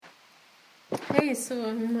Hey, so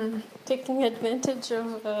I'm taking advantage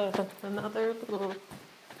of another little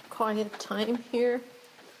quiet time here.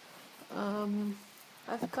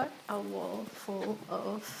 I've got a wall full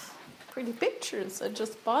of pretty pictures. I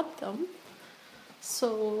just bought them.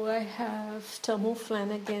 So I have Tomo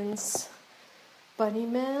Flanagan's Bunny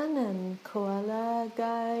Man and Koala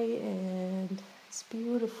Guy, and it's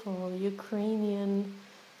beautiful Ukrainian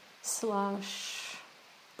slash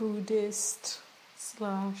Buddhist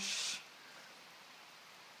slash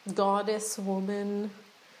goddess woman.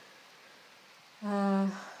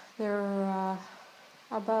 They're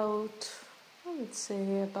about, I would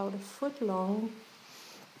say, about a foot long,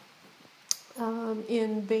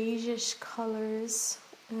 in beigeish colors,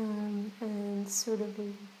 and sort of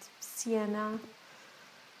a sienna,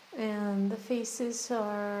 and the faces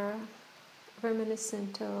are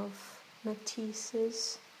reminiscent of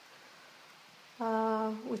Matisse's,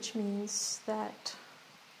 which means that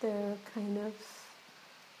they're kind of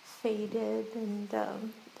faded and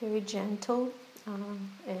very gentle,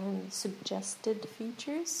 and suggested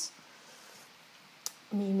features,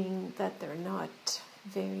 meaning that they're not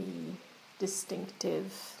very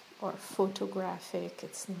distinctive or photographic.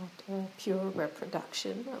 It's not a pure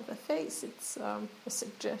reproduction of a face, it's a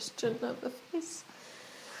suggestion of a face.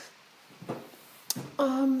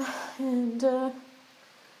 And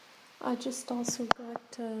I just also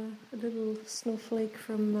got a little snowflake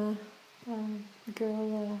from a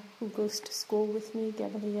girl who goes to school with me,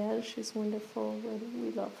 Gabrielle. She's wonderful.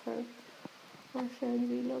 We love her. Our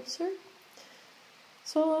family loves her.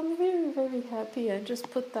 So I'm very, very happy. I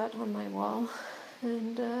just put that on my wall.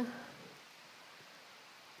 And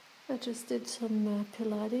I just did some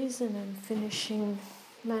Pilates, and I'm finishing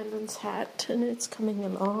Landon's hat, and it's coming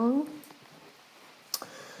along.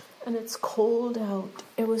 And it's cold out.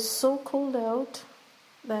 It was so cold out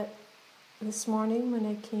that this morning when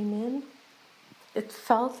I came in, it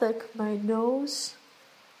felt like my nose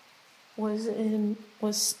was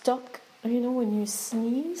stuck. You know, when you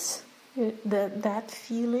sneeze, that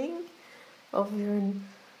feeling of your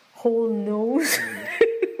whole nose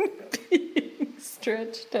being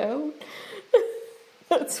stretched out.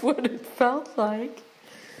 That's what it felt like.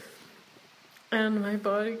 And my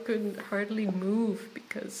body couldn't hardly move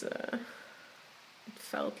because it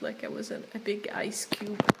felt like I was a big ice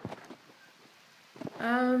cube.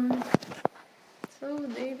 So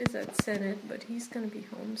Dave is at Senate, but he's going to be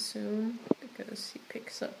home soon because he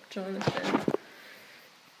picks up Jonathan.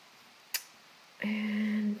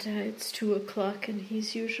 And it's 2:00, and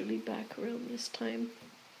he's usually back around this time.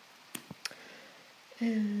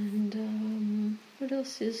 And what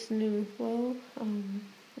else is new? Well,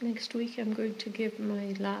 next week I'm going to give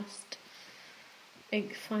my last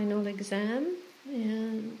final exam,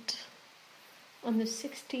 and on the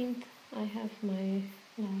 16th I have a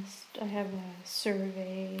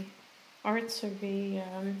survey, art survey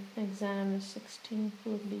exam. The 16th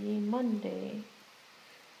will be Monday.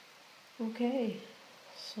 Okay,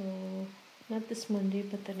 so not this Monday,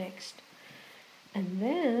 but the next. And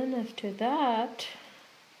then after that,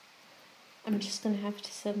 I'm just going to have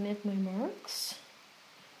to submit my marks.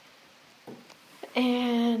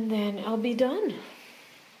 And then I'll be done.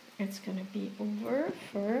 It's going to be over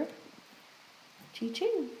for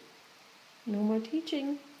teaching. No more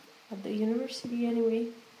teaching at the university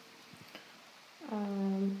anyway.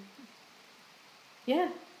 Yeah,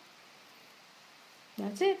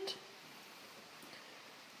 that's it.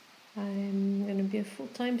 I'm going to be a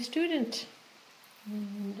full-time student.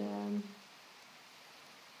 And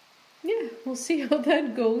yeah, we'll see how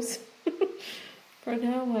that goes. For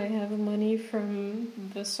now, I have money from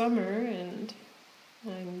the summer, and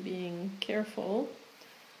I'm being careful.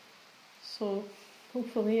 So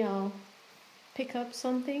hopefully I'll pick up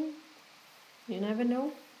something. You never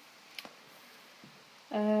know.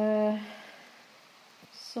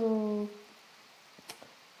 So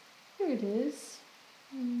here it is.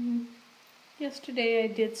 Yesterday I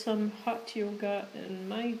did some hot yoga, and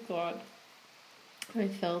my God, I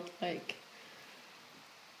felt like,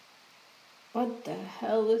 what the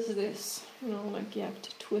hell is this? You know, like you have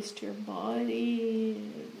to twist your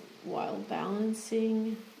body while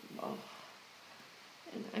balancing. Oh.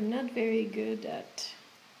 And I'm not very good at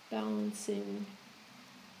balancing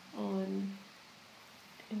on,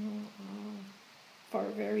 for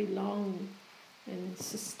very long and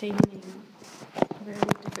sustaining very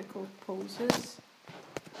difficult poses.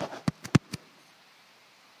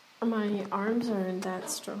 My arms aren't that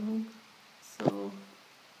strong, so,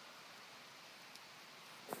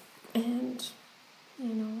 and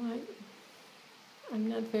I'm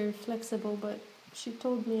not very flexible, but she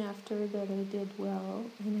told me after that I did well,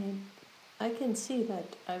 and I can see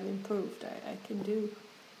that I've improved. I can do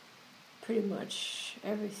pretty much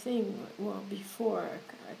everything. Well, before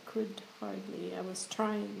I could hardly, I was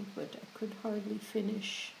trying, but I could hardly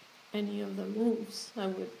finish any of the moves. I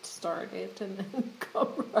would start it and then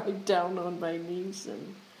come right down on my knees,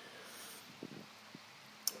 and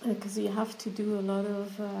because you have to do a lot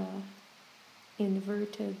of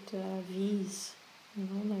inverted V's,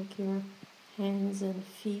 like your hands and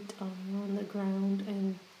feet on the ground,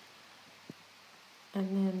 and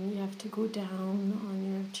then you have to go down on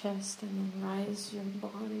your chest and then rise your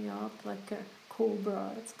body up like a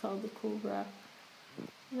cobra. It's called the cobra.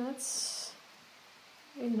 That's,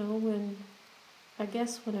 I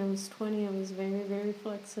guess when I was 20 I was very, very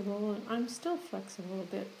flexible, and I'm still flexible a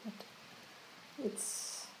bit, but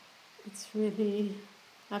it's really,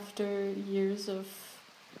 after years of,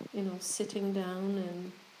 sitting down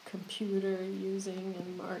and computer using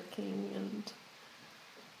and marking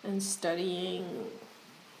and studying,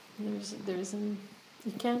 you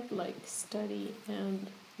can't study and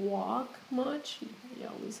walk much. You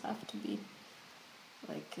always have to be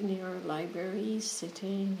near a library,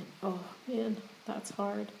 sitting. Oh man, that's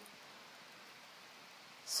hard.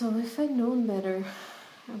 So if I'd known better,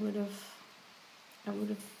 I would have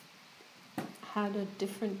had a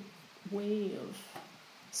different way of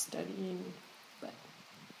studying. But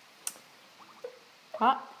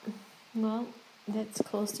well, that's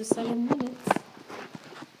close to 7 minutes.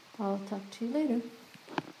 I'll talk to you later.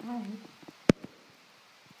 Bye.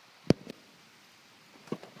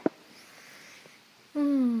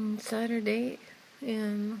 Saturday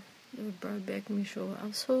in the Broadbeck Michaud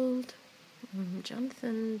household.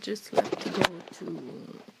 Jonathan just left to go to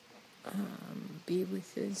be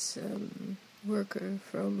with his worker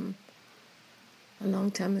from a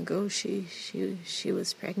long time ago. She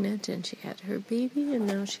was pregnant and she had her baby, and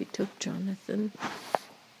now she took Jonathan.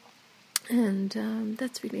 And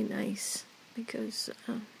that's really nice because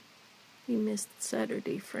he missed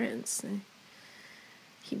Saturday friends.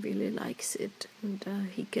 He really likes it, and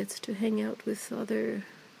he gets to hang out with other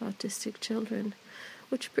autistic children.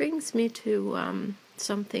 Which brings me to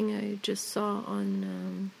something I just saw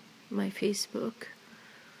on my Facebook.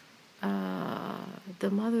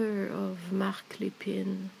 The mother of Marc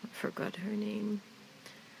Lépine, I forgot her name.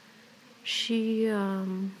 She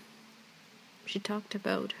talked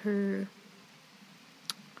about her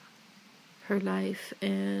life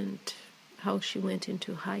and how she went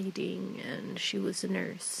into hiding, and she was a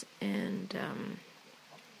nurse, and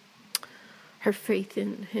her faith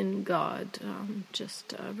in God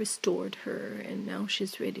just restored her, and now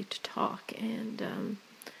she's ready to talk. And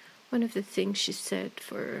one of the things she said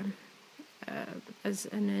as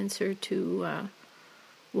an answer to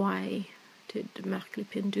why did Marc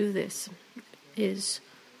Lépine do this is,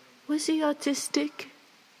 was he autistic?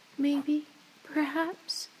 Maybe,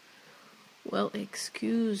 perhaps? Well,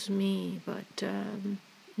 excuse me, but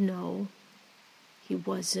no, he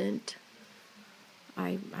wasn't.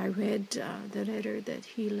 I read the letter that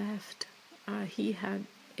he left.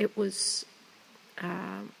 It was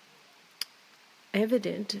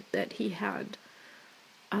evident that he had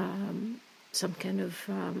some kind of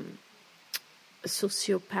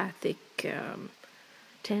sociopathic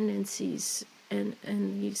tendencies, and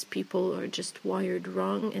these people are just wired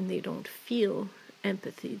wrong, and they don't feel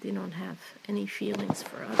empathy. They don't have any feelings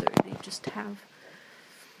for others. They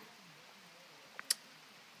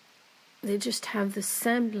just have the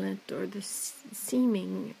semblant or the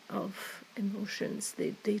seeming of emotions.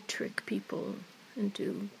 They trick people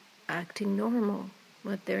into acting normal,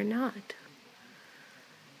 but they're not.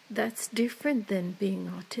 That's different than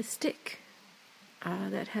being autistic.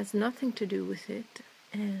 That has nothing to do with it.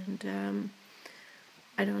 And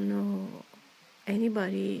I don't know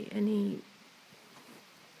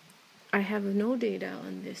I have no data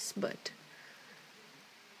on this, but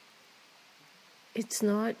it's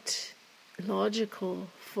not logical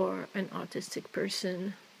for an autistic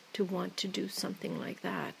person to want to do something like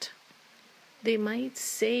that. They might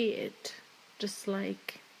say it just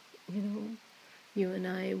like, you and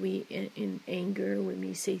I, we in anger, when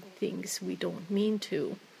we say things we don't mean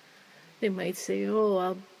to. They might say, oh,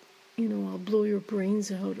 I'll blow your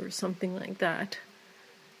brains out or something like that.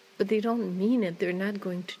 But they don't mean it. They're not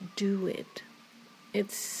going to do it.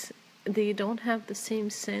 They don't have the same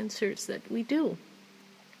sensors that we do,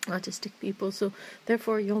 autistic people. So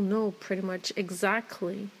therefore, you'll know pretty much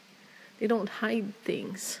exactly. They don't hide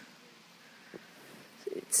things.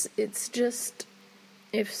 It's just,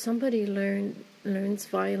 if somebody learns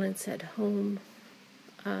violence at home,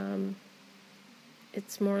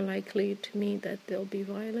 it's more likely to me that they'll be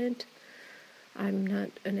violent. I'm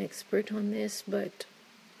not an expert on this, but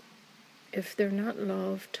if they're not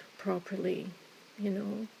loved properly,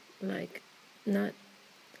 like not,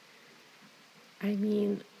 I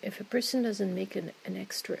mean, if a person doesn't make an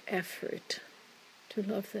extra effort to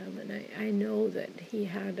love them, and I know that he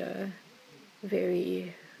had a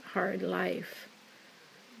very hard life.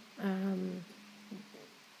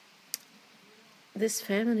 This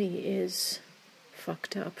family is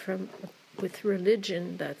fucked up with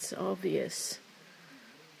religion, that's obvious.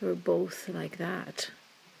 We're both like that.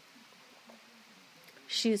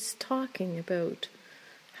 She's talking about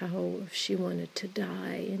how she wanted to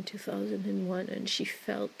die in 2001, and she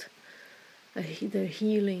felt the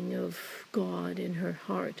healing of God in her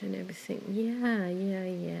heart and everything.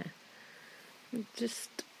 Yeah.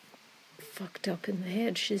 Just fucked up in the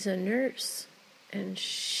head. She's a nurse, and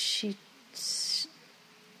she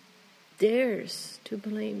dares to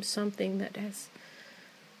blame something that has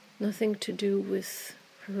nothing to do with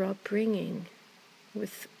her upbringing,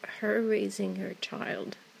 with her raising her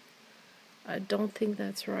child. I don't think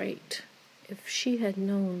that's right. If she had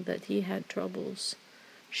known that he had troubles,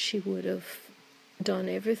 she would have done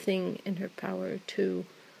everything in her power to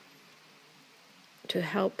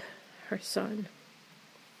help her son.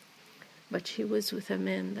 But she was with a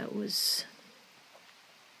man that was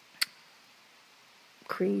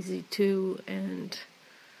crazy too, and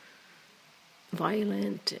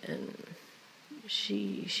violent, and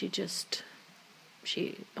she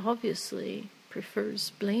obviously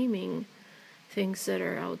prefers blaming things that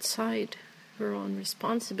are outside her own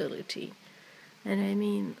responsibility. And I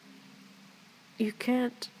mean, you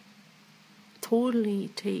can't totally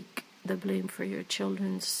take the blame for your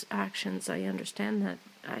children's actions. I understand that.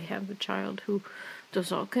 I have a child who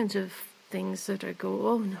does all kinds of things that I go,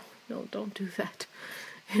 oh no, don't do that.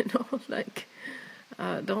 Like,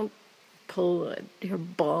 don't pull your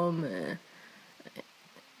bum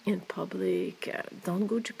in public. Don't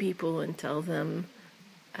go to people and tell them,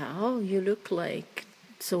 oh, you look like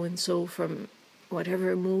so-and-so from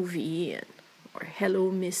whatever movie, or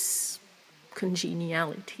hello, Miss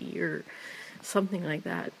Congeniality, or something like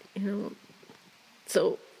that,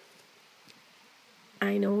 So,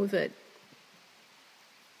 I know that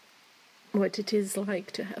what it is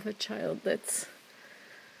like to have a child that's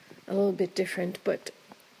a little bit different, but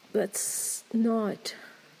that's not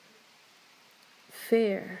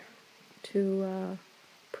fair to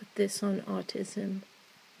put this on autism.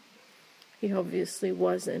 He obviously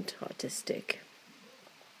wasn't autistic.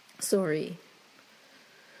 Sorry.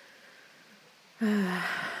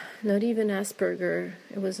 Not even Asperger.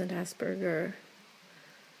 It wasn't Asperger.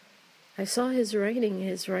 I saw his writing.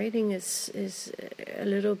 His writing is a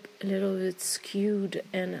little bit skewed,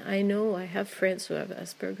 and I know I have friends who have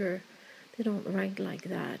Asperger. They don't write like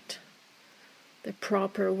that. They're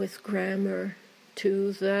proper with grammar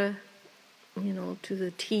to the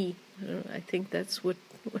T. I think that's what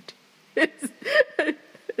it is.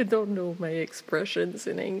 I don't know my expressions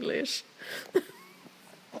in English.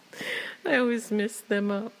 I always mess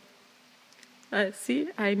them up. I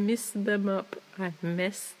messed them up. I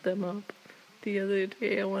messed them up. The other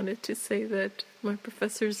day I wanted to say that my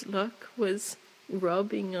professor's luck was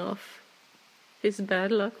rubbing off. His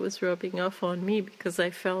bad luck was rubbing off on me because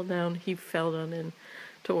I fell down. He fell down and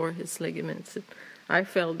tore his ligaments. And I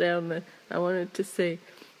fell down. I wanted to say,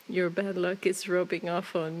 your bad luck is rubbing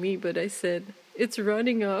off on me, but I said, it's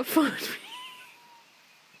running off on me.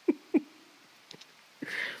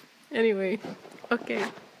 Anyway, okay.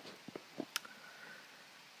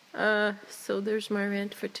 So there's my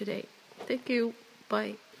rant for today. Thank you.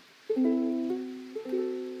 Bye.